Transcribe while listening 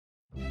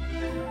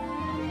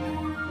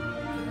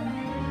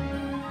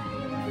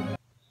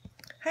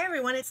Hi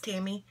everyone, it's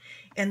Tammy,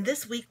 and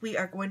this week we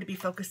are going to be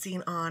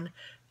focusing on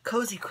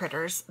Cozy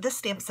Critters. This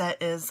stamp set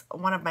is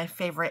one of my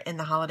favorite in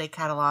the holiday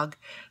catalog,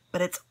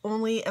 but it's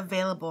only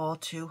available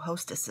to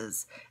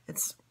hostesses.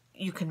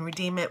 You can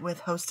redeem it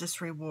with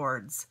hostess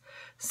rewards.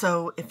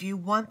 So if you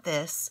want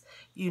this,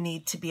 you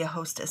need to be a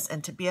hostess,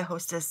 and to be a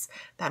hostess,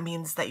 that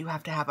means that you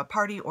have to have a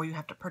party, or you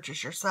have to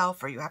purchase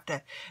yourself, or you have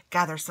to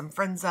gather some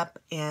friends up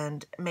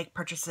and make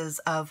purchases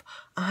of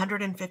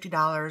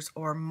 $150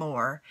 or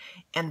more,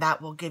 and that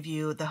will give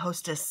you the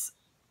hostess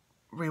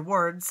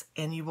rewards,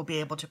 and you will be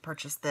able to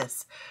purchase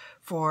this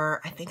for,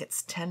 I think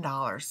it's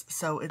 $10.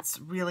 So it's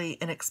really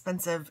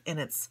inexpensive, and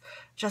it's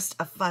just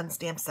a fun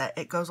stamp set.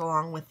 It goes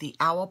along with the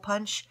owl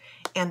punch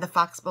and the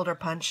fox builder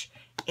punch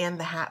and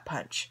the hat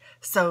punch.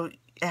 So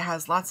it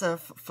has lots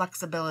of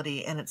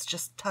flexibility, and it's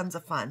just tons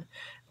of fun.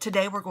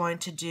 Today we're going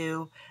to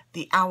do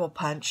the owl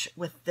punch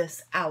with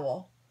this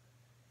owl,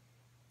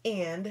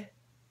 and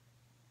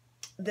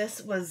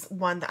this was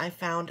one that I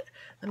found.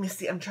 Let me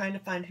see, I'm trying to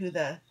find who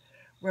the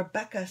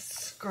Rebecca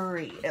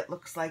Scurry, it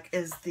looks like,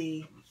 is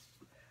the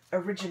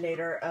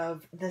originator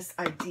of this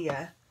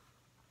idea.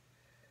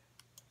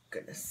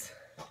 Goodness.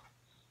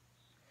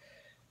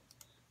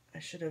 I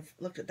should have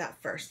looked at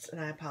that first,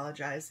 and I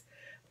apologize.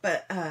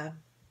 But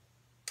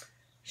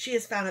she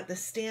is found at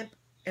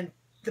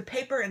the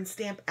Paper and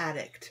Stamp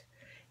Addict.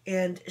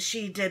 And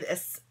she did an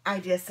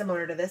idea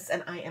similar to this,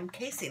 and I am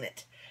casing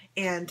it.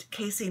 And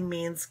casing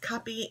means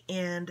copy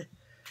and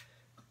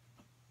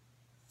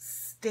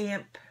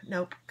stamp,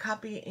 nope,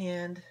 copy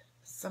and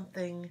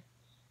something,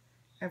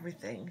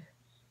 everything.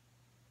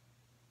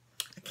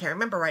 I can't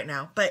remember right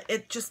now, but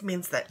it just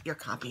means that you're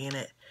copying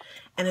it,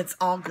 and it's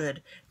all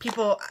good.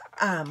 People,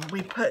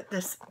 we put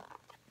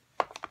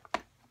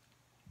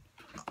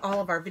all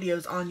of our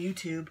videos on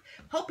YouTube,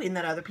 hoping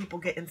that other people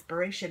get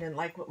inspiration and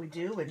like what we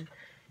do and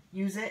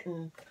use it.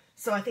 And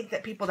so I think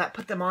that people that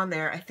put them on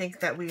there, I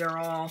think that we are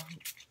all,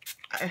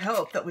 I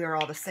hope that we are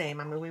all the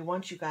same. I mean, we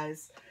want you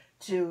guys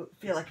to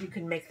feel like you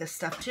can make this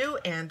stuff too,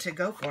 and to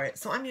go for it.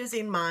 So I'm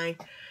using my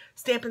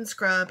Stampin'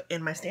 Scrub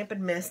and my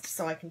Stampin' Mist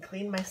so I can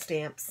clean my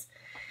stamps.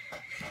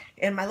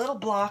 And my little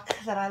block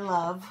that I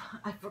love,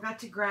 I forgot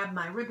to grab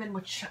my ribbon,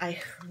 which I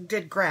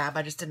did grab,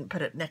 I just didn't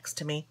put it next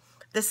to me.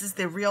 This is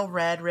the Real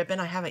Red ribbon.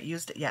 I haven't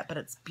used it yet, but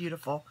it's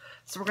beautiful.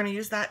 So we're going to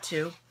use that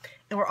too.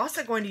 And we're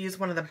also going to use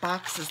one of the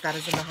boxes that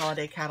is in the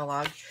holiday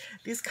catalog.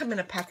 These come in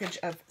a package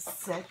of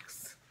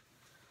 6.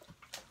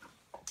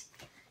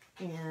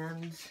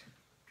 And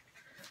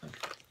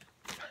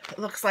it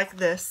looks like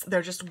this.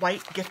 They're just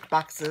white gift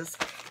boxes,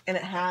 and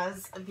it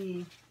has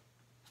the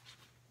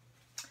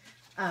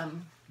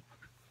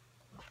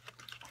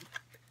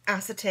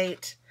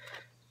acetate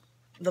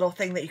little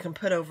thing that you can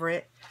put over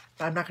it,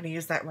 but I'm not going to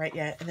use that right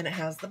yet. And then it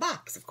has the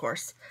box, of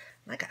course.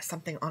 And I got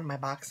something on my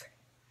box.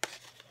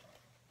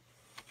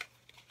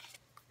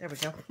 There we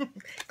go.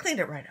 Cleaned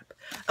it right up.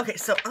 Okay,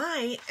 so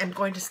I am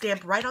going to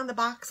stamp right on the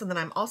box, and then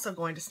I'm also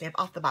going to stamp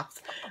off the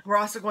box. We're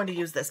also going to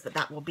use this, but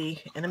that will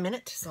be in a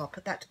minute, so I'll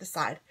put that to the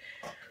side.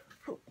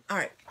 All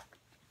right.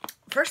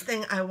 First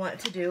thing I want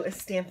to do is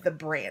stamp the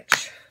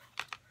branch.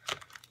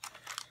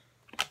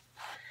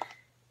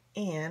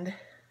 And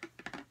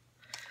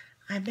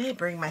I may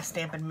bring my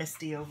Stampin'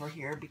 Misty over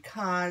here,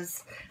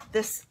 because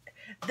this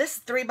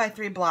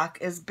 3x3 block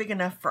is big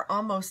enough for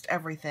almost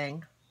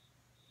everything.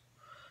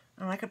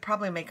 And I could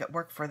probably make it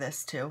work for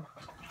this too.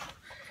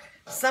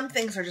 Some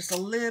things are just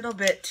a little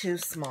bit too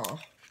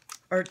small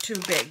or too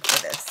big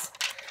for this.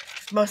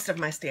 Most of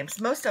my stamps,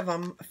 most of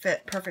them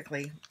fit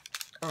perfectly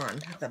on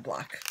the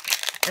block.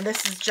 And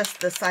this is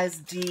just the size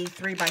D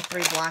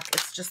 3x3 block.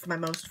 It's just my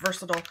most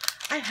versatile.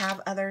 I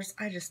have others,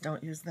 I just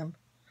don't use them.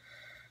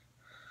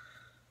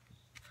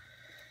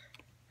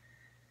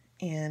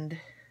 And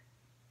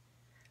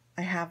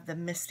I have the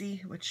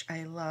Misty, which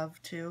I love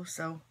too,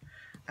 so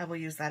I will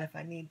use that if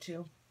I need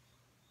to.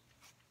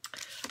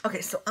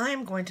 Okay, so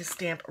I'm going to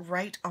stamp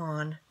right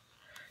on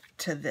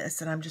to this,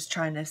 and I'm just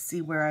trying to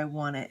see where I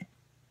want it.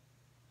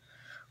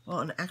 Well,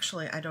 and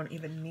actually, I don't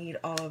even need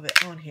all of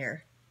it on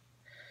here.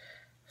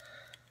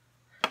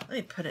 Let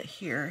me put it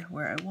here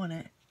where I want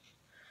it.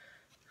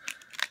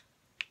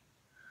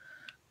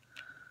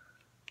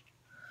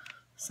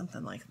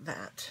 Something like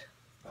that.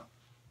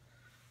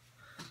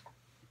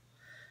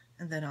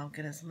 And then I'll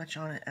get as much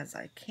on it as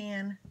I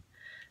can,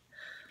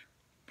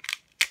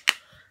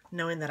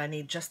 knowing that I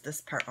need just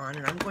this part on.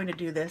 And I'm going to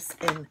do this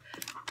in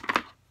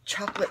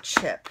chocolate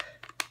chip.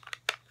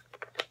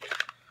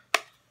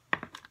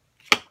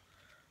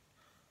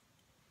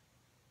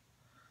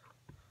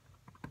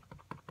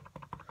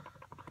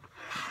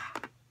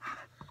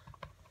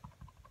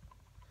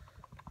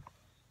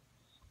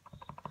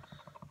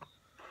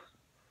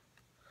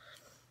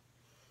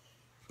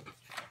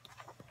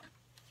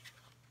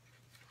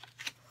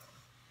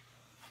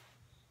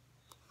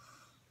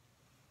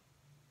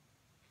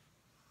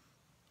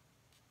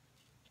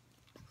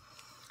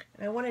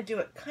 And I want to do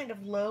it kind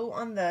of low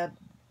on the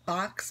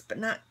box, but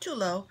not too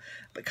low,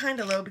 but kind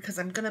of low, because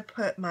I'm going to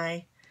put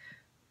my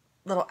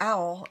little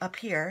owl up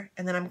here,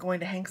 and then I'm going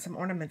to hang some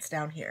ornaments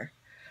down here.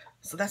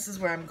 So this is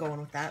where I'm going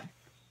with that.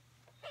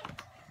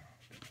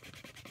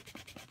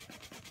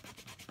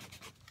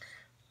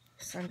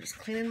 So I'm just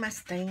cleaning my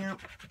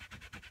stamp.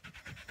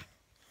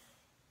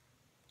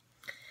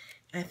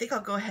 And I think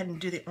I'll go ahead and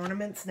do the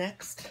ornaments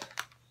next.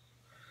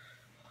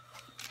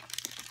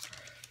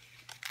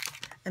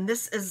 And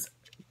this is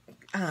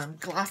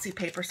glossy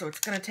paper, so it's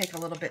going to take a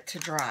little bit to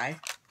dry.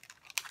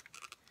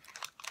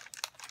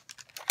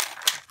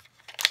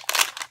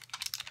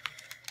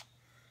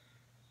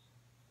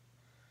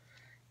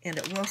 And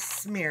it will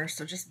smear,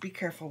 so just be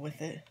careful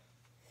with it.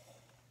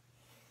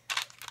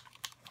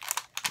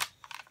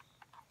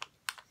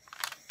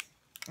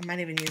 I might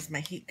even use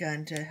my heat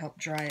gun to help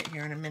dry it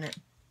here in a minute.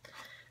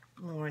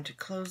 I'm going to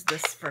close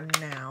this for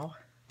now.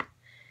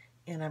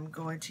 And I'm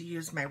going to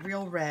use my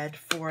real red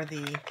for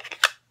the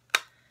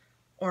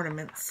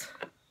ornaments.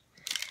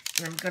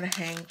 And I'm going to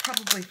hang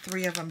probably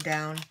 3 of them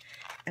down.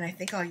 And I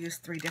think I'll use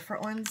 3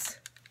 different ones.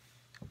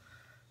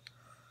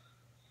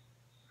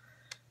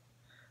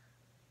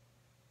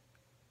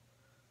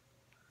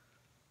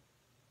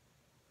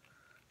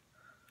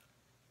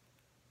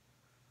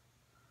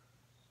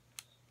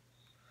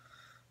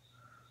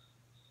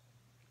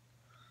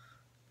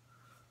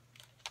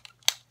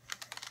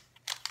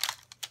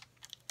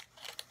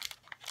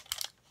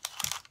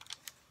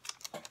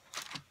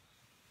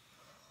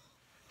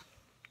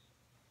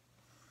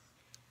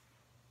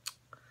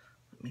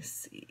 Let me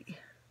see.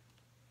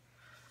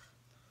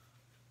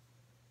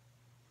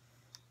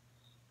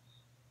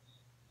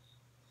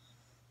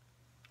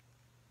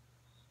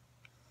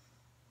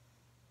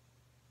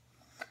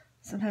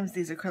 Sometimes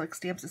these acrylic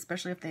stamps,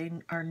 especially if they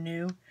are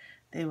new,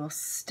 they will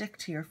stick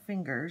to your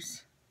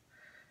fingers.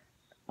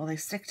 Well, they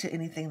stick to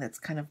anything that's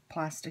kind of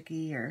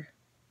plasticky or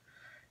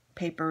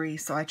papery,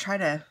 so I try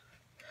to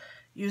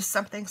use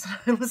something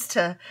sometimes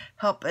to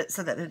help it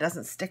so that it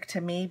doesn't stick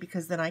to me,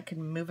 because then I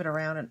can move it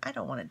around, and I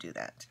don't want to do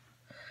that.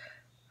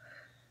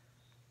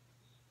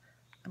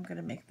 I'm going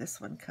to make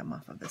this one come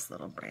off of this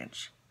little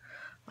branch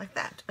like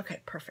that.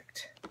 Okay,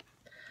 perfect.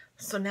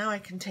 So now I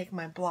can take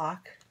my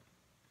block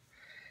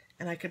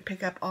and I could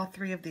pick up all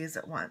 3 of these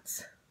at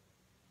once.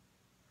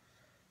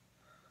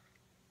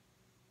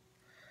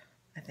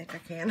 I think I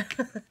can.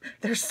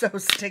 They're so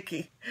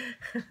sticky.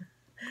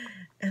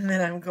 And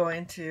then I'm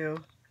going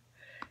to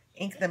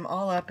ink them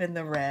all up in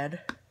the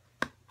red.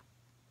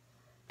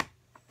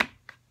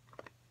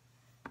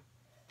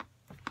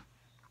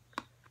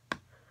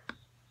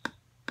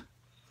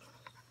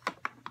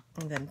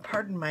 And then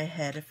pardon my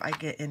head if I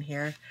get in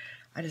here.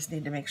 I just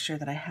need to make sure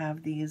that I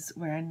have these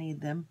where I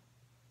need them.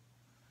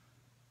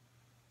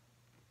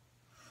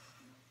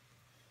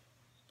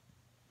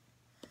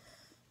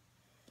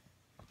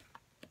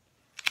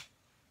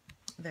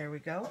 There we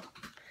go.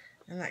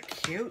 Isn't that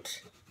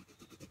cute?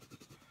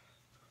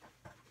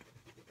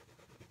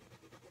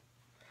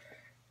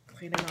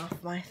 Cleaning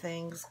off my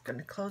things.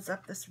 Gonna close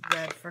up this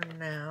red for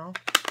now.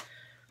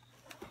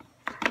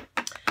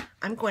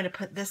 I'm going to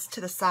put this to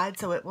the side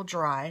so it will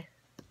dry.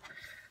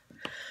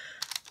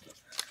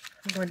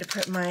 I'm going to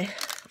put my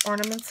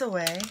ornaments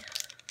away.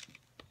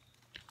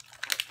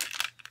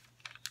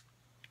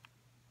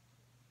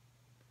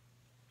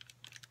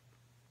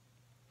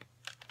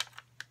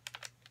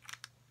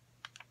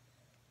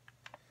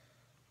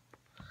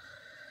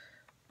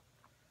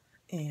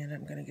 And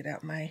I'm going to get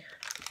out my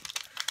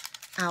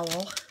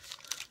owl.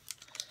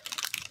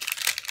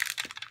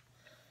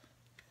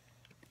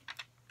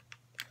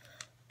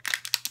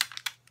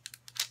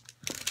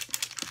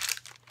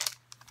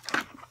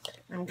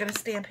 I'm going to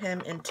stamp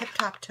him in Tip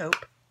Top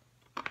Taupe.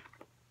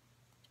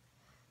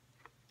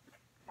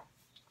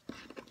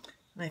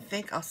 And I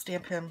think I'll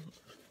stamp him,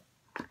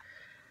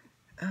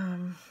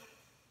 I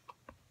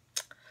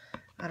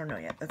don't know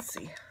yet. Let's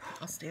see.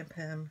 I'll stamp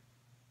him.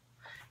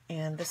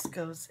 And this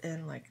goes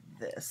in like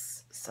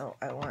this. So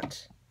I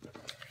want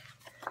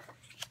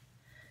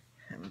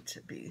him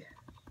to be,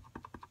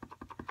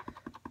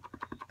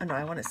 oh no,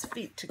 I want his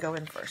feet to go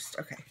in first.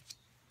 Okay.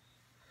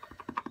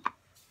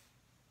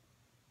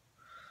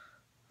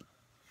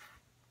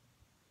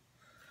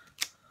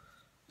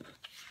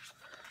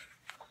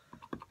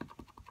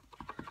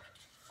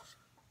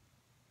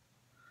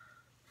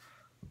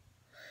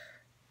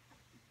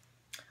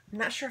 I'm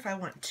not sure if I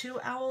want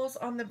 2 owls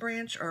on the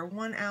branch or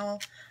 1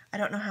 owl. I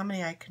don't know how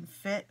many I can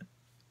fit.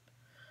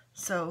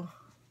 So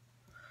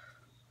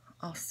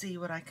I'll see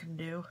what I can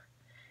do.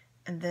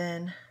 And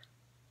then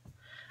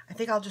I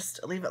think I'll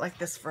just leave it like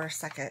this for a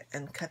second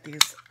and cut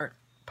these or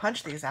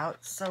punch these out.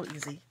 It's so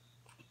easy.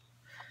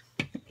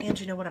 And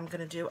you know what I'm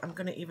going to do? I'm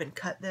going to even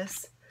cut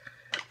this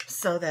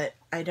so that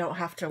I don't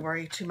have to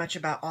worry too much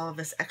about all of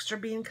this extra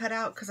being cut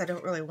out, because I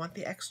don't really want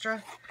the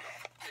extra.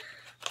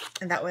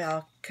 And that way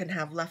I can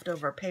have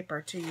leftover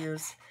paper to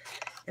use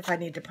if I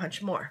need to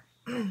punch more.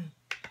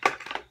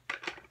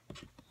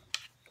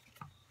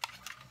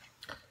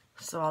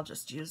 So I'll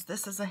just use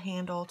this as a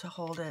handle to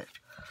hold it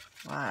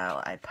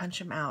while I punch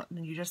them out.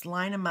 And you just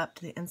line them up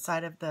to the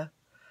inside of the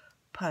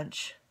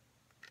punch.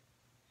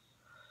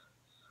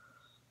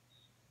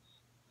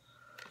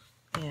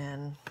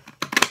 And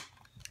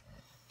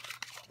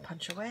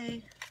bunch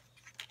away.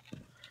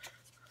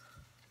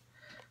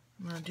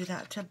 I'm going to do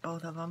that to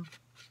both of them.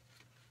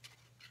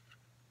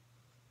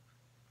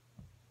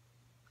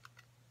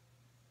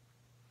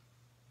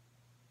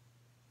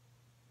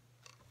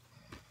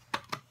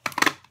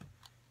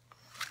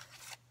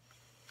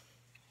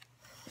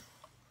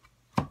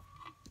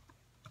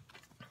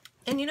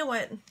 And you know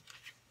what?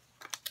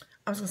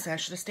 I was going to say I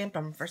should have stamped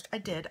them first. I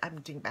did.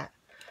 I'm doing that.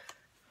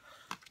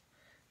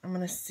 I'm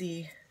going to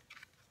see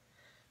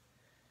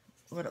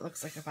what it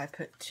looks like if I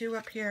put 2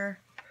 up here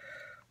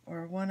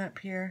or 1 up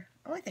here.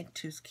 Oh, I think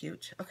 2's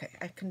cute. Okay,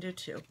 I can do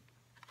 2.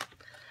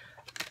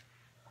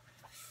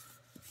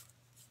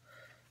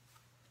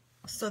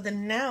 So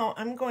then now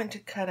I'm going to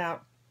cut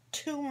out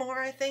 2 more,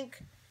 I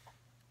think,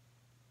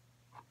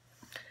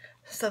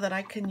 so that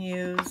I can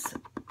use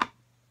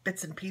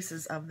bits and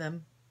pieces of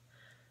them.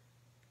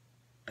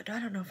 But I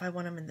don't know if I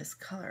want them in this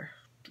color.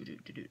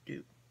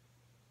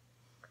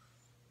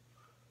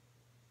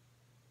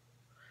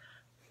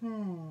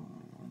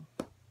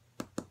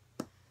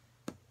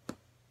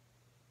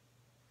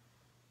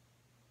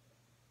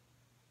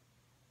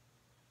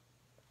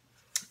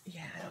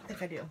 Yeah, I don't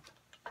think I do.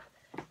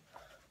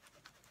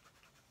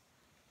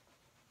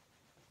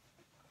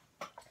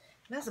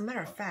 And as a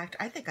matter of fact,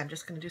 I think I'm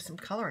just going to do some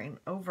coloring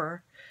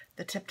over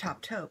the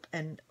tip-top taupe,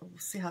 and we'll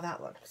see how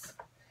that looks.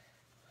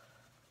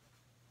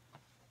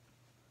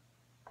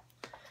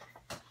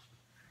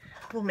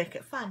 We'll make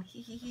it fun.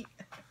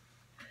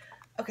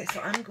 Okay, so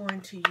I'm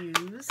going to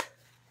use,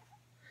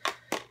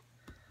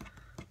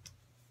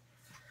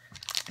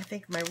 I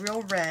think, my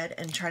Real Red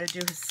and try to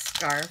do his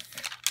scarf.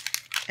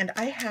 And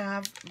I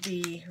have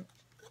the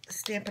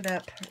Stampin'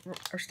 Up!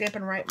 Or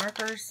Stampin' Right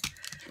markers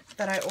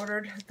that I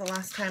ordered the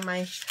last time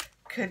I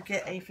could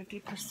get a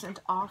 50%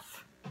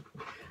 off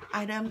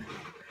item.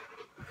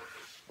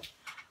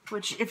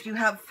 Which if you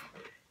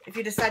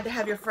decide to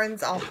have your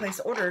friends all place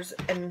orders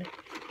and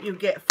you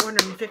get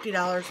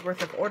 $450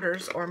 worth of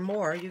orders or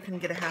more, you can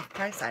get a half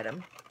price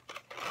item.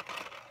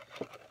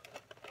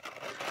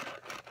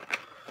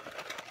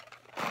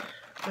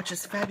 Which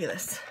is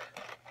fabulous,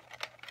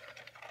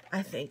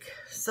 I think.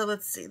 So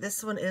let's see,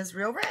 this one is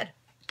Real Red.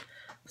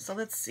 So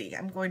let's see,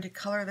 I'm going to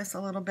color this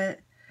a little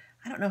bit.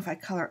 I don't know if I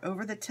color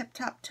over the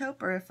tip-top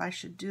taupe or if I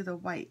should do the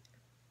white.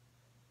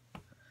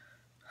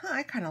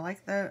 I kind of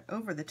like the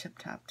over the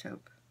tip-top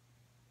taupe.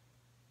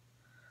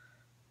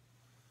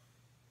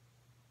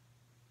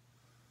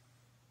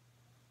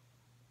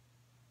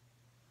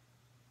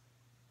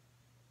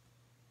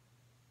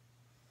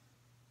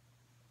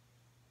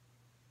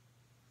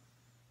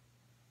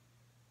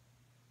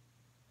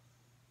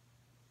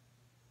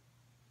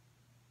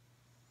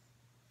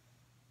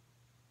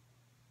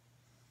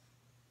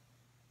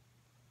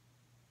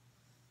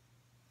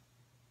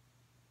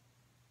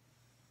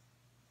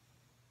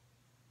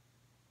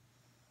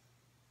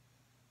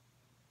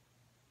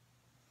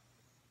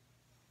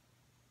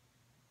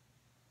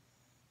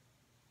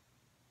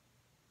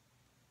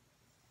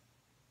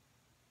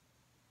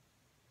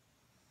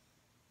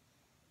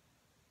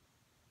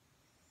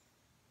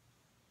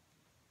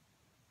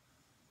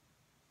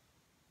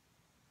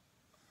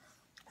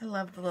 I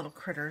love the little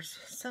critters.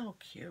 So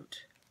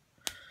cute.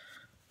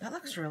 That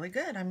looks really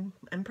good. I'm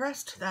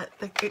impressed that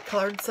it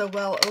colored so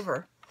well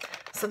over.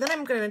 So then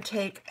I'm going to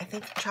take, I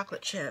think,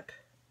 chocolate chip.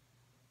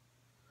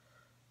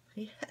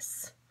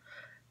 Yes.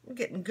 I'm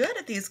getting good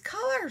at these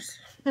colors.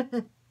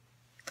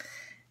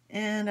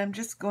 And I'm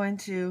just going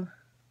to,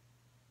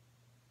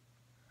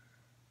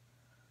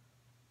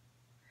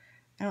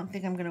 I don't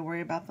think I'm going to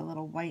worry about the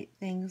little white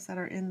things that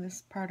are in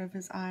this part of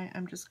his eye.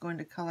 I'm just going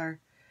to color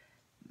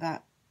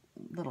that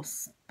little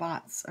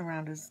spots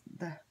around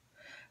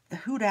the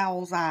hoot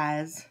owl's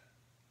eyes.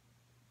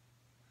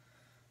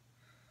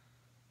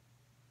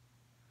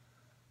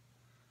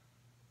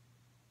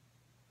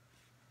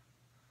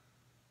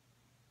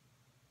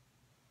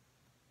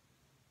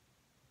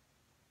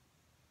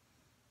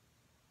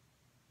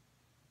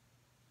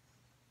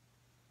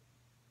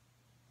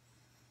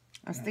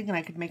 I was thinking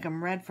I could make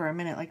them red for a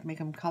minute, like make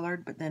them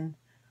colored, but then,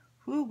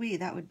 whoo-wee,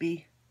 that would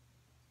be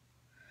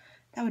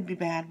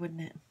bad,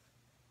 wouldn't it?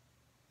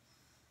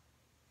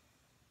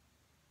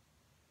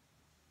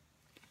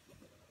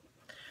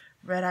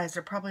 Red eyes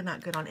are probably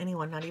not good on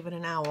anyone, not even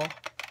an owl.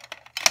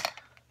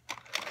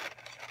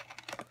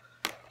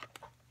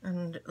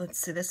 And let's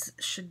see, this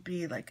should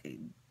be like a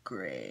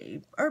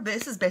gray, or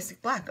this is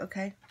basic black,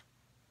 okay.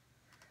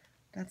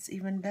 That's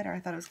even better.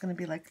 I thought it was going to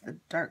be like the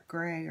dark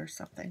gray or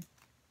something.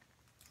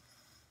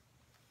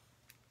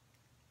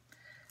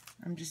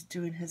 I'm just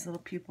doing his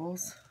little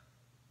pupils.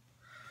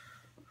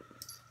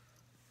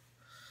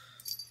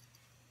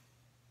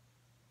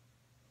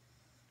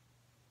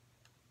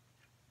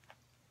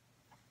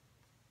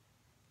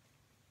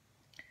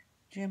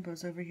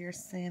 Jambo's over here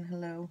saying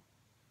hello.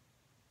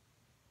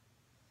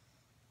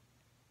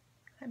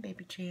 Hi,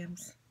 baby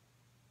Jams.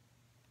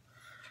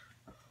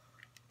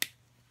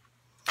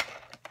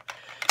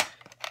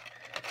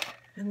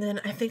 And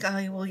then I think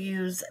I will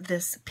use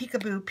this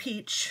Peekaboo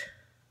Peach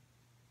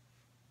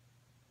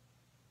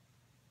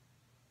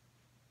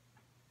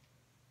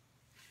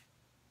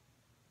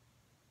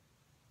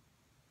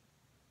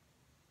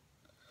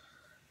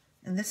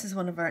And this is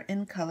one of our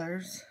in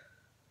colors.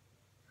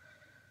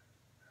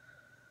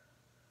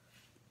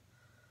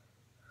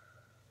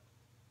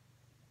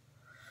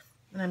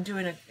 And I'm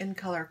doing an in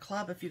color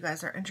club if you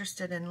guys are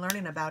interested in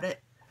learning about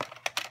it.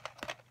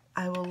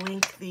 I will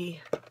link the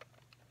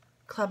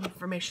club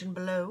information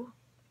below.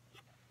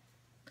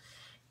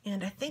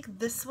 And I think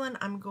this one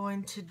I'm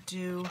going to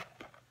do,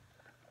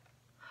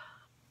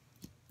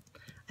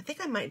 I think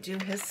I might do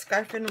his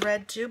scarf in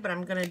red too, but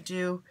I'm going to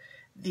do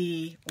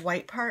the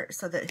white part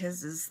so that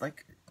his is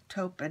like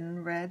taupe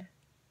and red.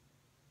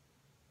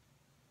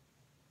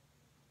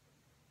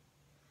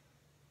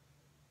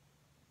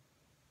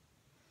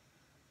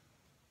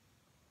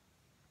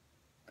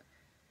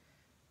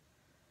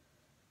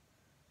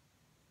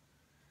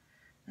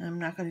 And I'm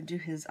not going to do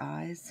his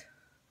eyes.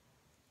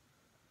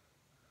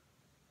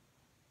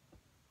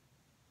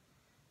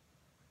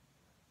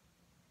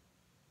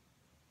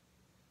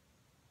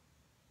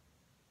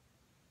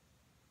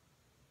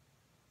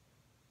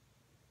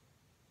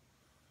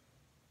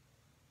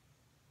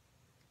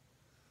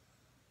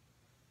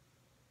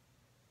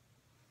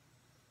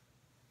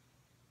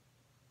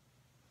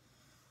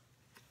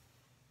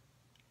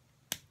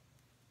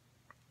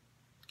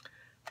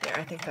 There,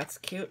 I think that's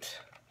cute.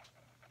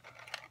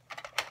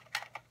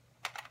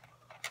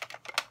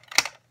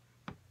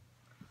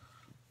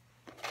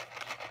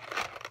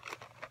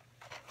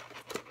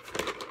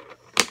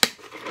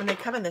 When they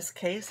come in this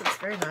case, it's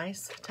very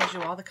nice. It tells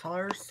you all the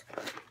colors.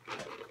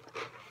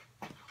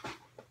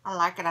 I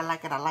like it, I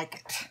like it, I like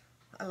it.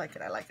 I like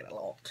it, I like it a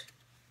lot.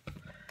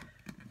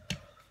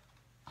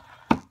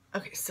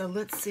 Okay, so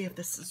let's see if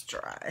this is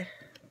dry.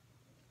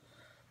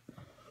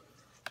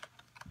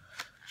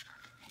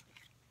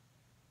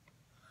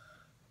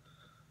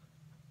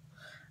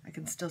 I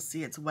can still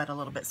see it's wet a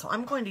little bit, so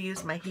I'm going to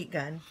use my heat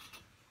gun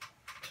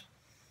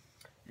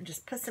and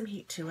just put some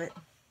heat to it.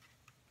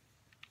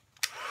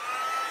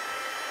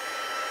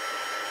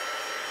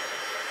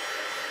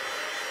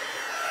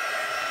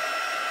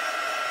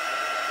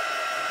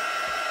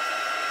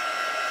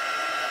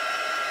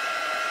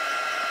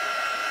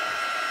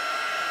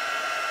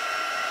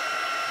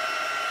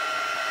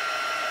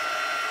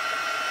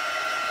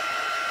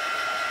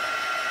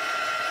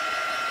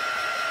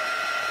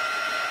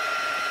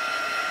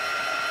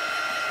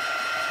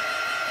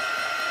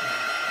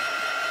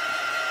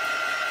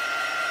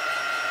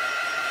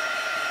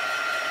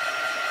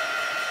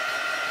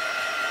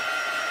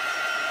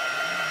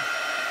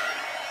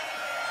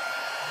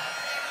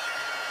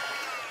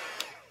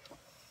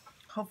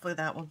 Hopefully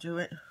that will do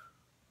it.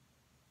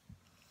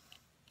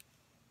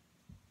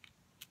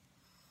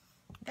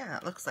 Yeah,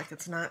 it looks like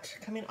it's not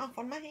coming off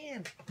on my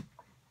hand.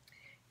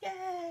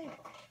 Yay!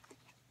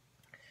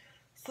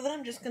 So then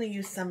I'm just going to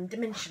use some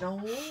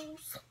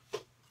dimensionals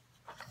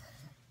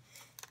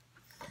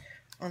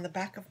on the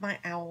back of my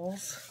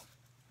owls.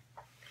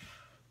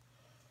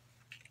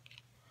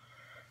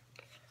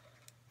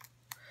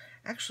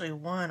 Actually,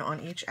 one on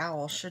each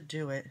owl should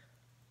do it.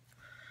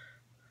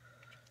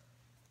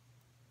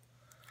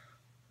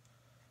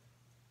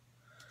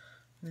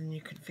 Then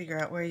you can figure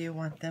out where you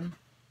want them.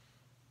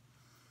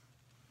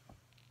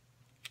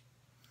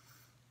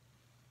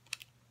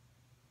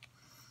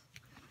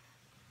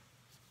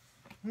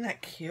 Isn't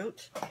that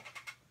cute?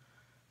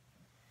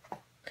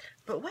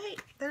 But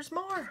wait, there's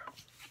more.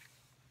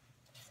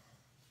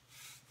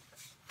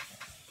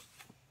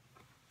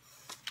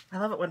 I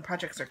love it when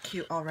projects are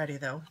cute already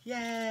though.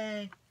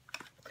 Yay!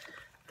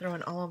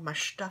 Throwing all of my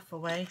stuff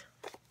away.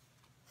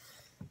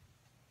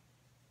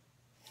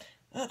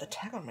 Oh, the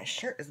tag on my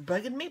shirt is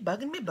bugging me,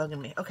 bugging me,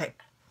 bugging me. Okay,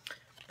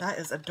 that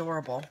is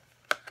adorable.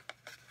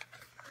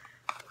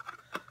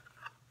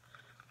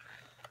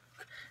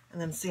 And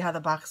then see how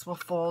the box will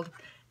fold,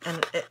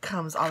 and it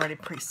comes already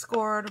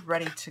pre-scored,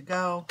 ready to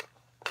go.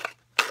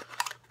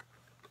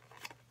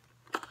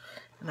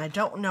 And I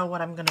don't know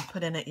what I'm going to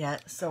put in it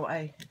yet, so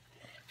I'm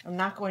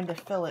not going to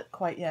fill it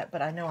quite yet,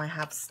 but I know I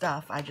have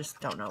stuff. I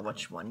just don't know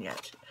which one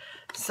yet.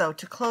 So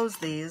to close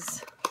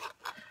these,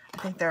 I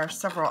think there are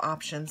several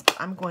options, but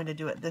I'm going to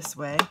do it this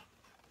way.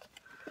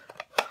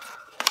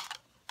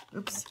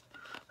 Oops.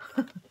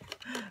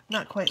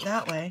 Not quite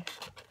that way.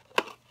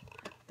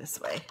 This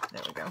way.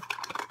 There we go.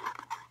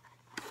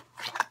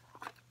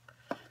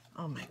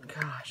 Oh my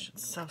gosh,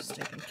 it's so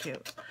stinking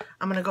cute.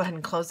 I'm going to go ahead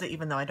and close it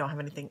even though I don't have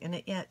anything in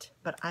it yet,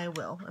 but I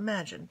will,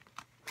 imagine.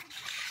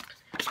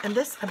 And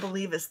this, I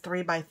believe, is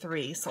 3 by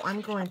 3, so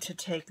I'm going to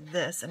take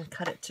this and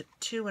cut it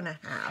to 2.5.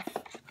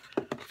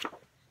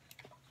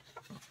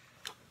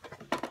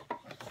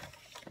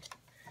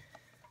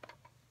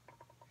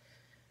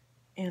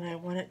 And I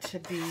want it to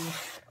be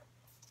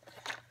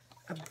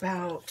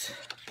about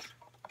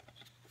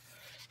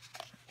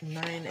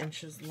 9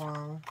 inches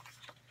long.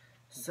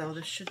 So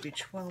this should be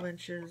 12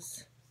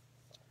 inches.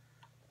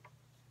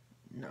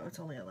 No, it's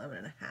only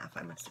 11.5.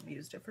 I must have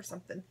used it for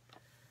something.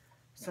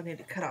 So I need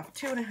to cut off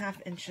 2.5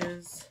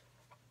 inches.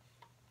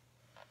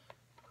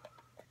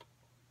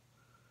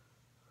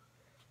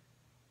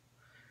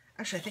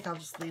 Actually, I think I'll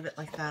just leave it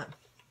like that.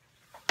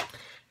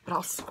 But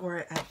I'll score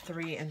it at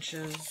 3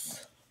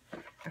 inches.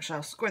 Actually,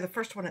 I'll score the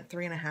first one at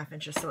 3.5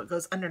 inches so it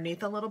goes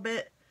underneath a little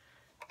bit.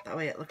 That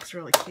way it looks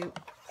really cute.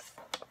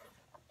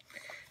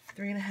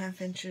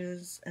 3.5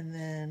 inches, and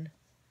then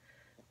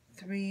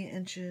 3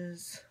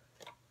 inches,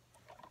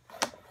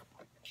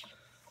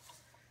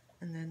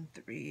 and then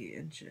 3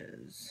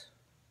 inches.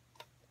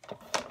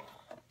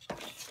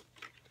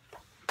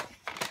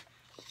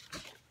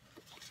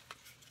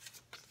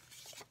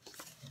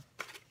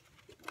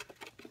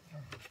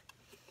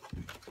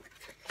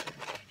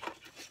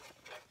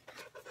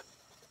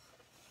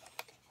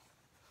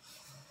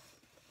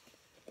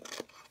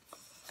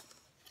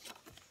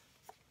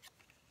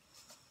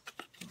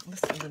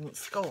 This one didn't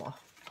score.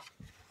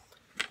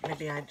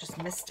 Maybe I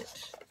just missed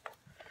it.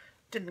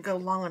 Didn't go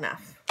long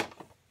enough.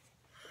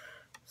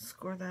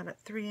 Score that at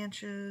 3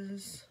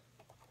 inches.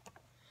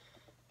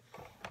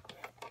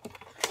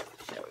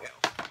 There we go.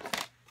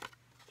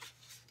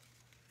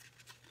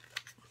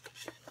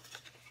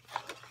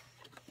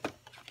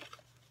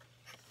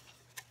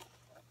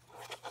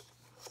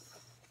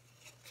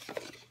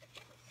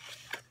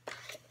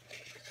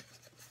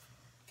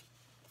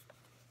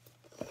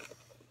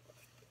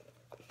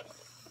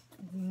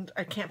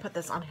 I can't put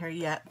this on here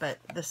yet, but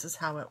this is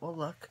how it will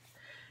look.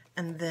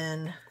 And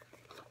then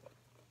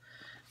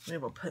we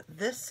will put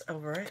this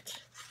over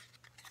it.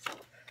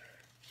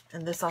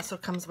 And this also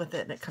comes with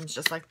it, and it comes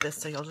just like this,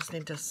 so you'll just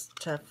need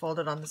to fold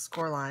it on the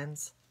score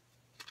lines.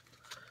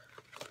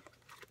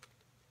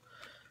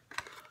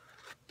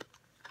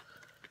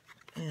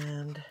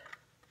 And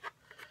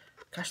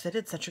gosh, they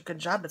did such a good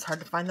job, it's hard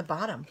to find the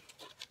bottom,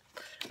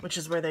 which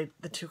is where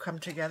the two come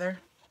together.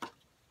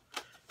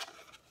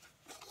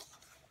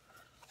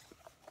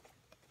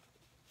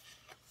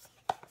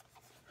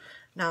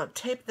 Now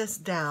tape this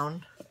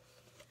down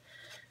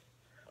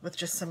with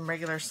just some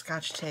regular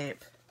Scotch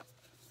tape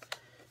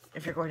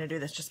if you're going to do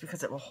this, just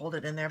because it will hold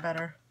it in there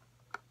better.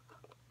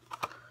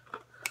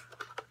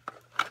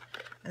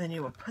 And then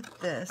you will put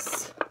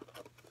this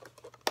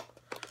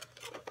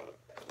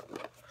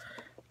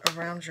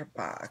around your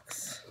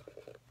box.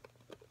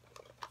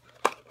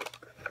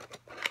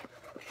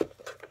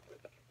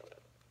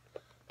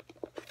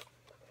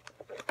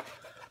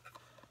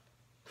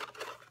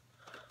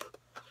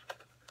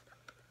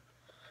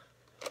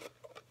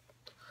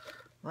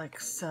 Like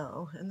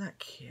so. Isn't that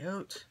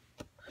cute?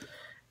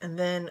 And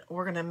then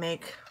we're going to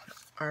make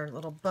our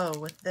little bow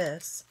with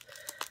this.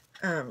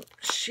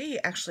 She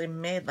actually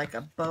made like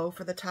a bow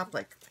for the top,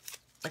 like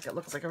it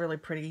looks like a really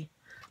pretty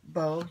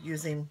bow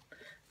using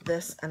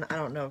this, and I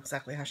don't know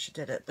exactly how she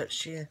did it, but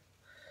she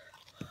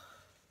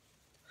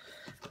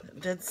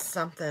did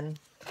something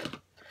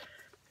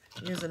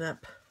using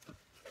up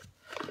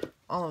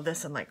all of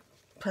this and like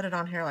put it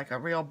on here like a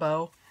real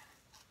bow.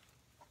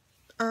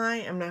 I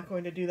am not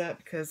going to do that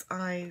because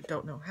I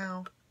don't know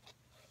how,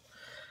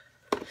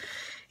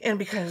 and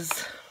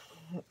because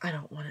I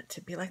don't want it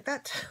to be like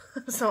that.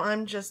 So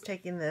I'm just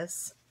taking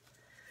this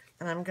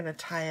and I'm going to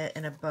tie it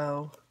in a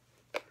bow,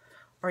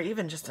 or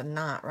even just a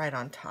knot right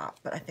on top,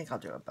 but I think I'll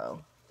do a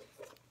bow.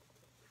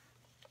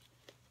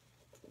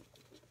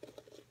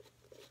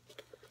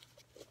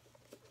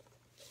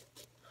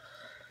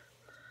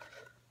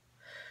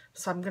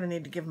 So I'm going to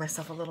need to give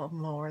myself a little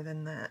more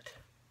than that,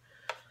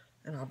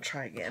 and I'll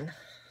try again.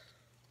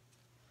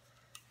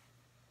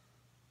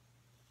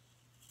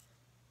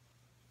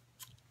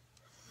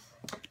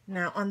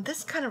 Now on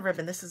this kind of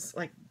ribbon, this is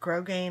like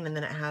grosgrain, and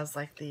then it has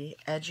like the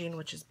edging,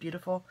 which is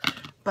beautiful,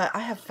 but I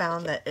have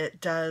found that it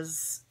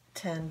does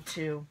tend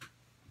to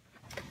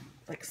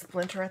like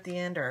splinter at the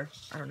end, or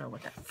I don't know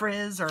what that,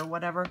 frizz or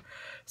whatever.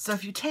 So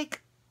if you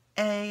take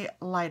a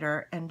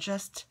lighter and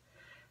just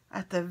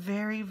at the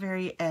very,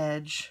 very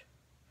edge,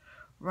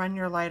 run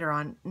your lighter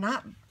on,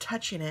 not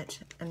touching it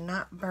and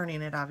not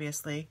burning it,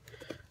 obviously,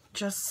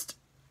 just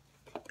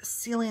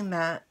sealing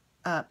that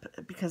up,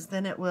 because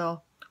then it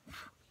will,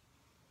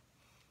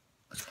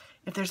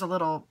 if there's a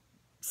little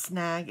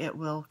snag, it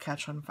will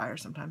catch on fire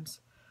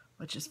sometimes,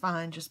 which is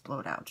fine, just blow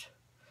it out.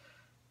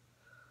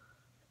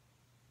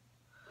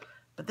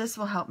 But this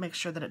will help make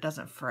sure that it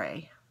doesn't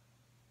fray.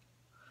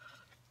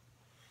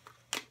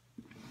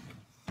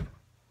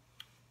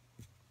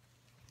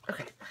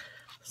 Okay,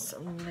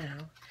 so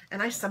now,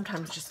 and I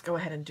sometimes just go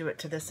ahead and do it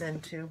to this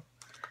end too.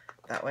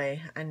 That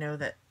way I know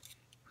that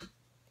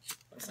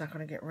it's not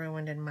going to get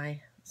ruined in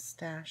my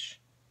stash.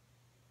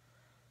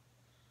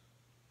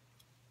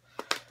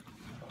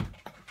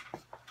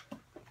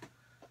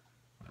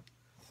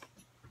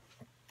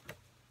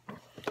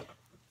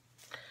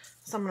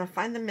 So I'm going to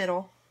find the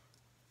middle,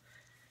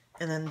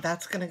 and then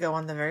that's going to go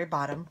on the very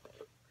bottom,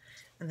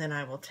 and then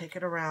I will take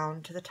it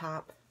around to the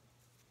top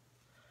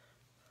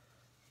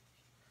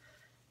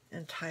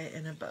and tie it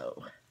in a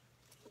bow.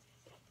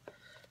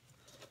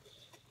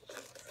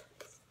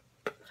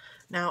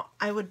 Now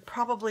I would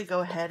probably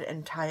go ahead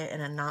and tie it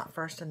in a knot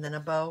first and then a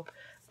bow,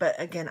 but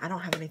again, I don't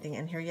have anything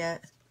in here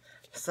yet,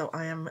 so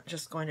I am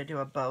just going to do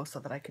a bow so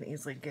that I can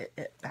easily get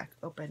it back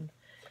open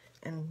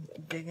and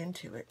dig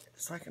into it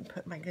so I can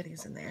put my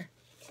goodies in there.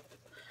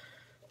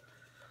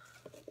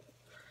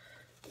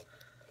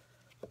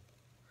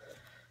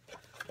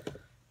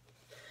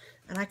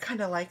 And I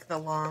kind of like the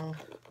long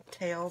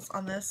tails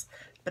on this,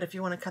 but if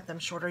you want to cut them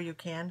shorter, you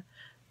can.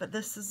 But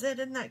this is it.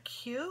 Isn't that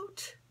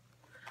cute?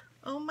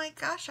 Oh my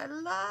gosh, I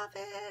love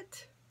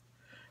it.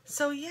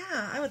 So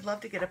yeah, I would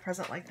love to get a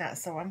present like that.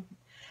 So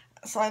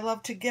I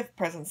love to give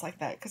presents like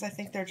that because I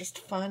think they're just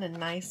fun and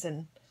nice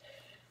and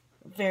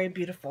very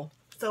beautiful.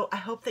 So I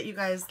hope that you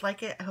guys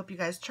like it. I hope you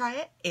guys try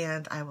it,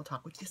 and I will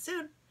talk with you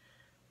soon.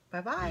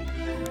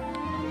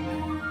 Bye-bye.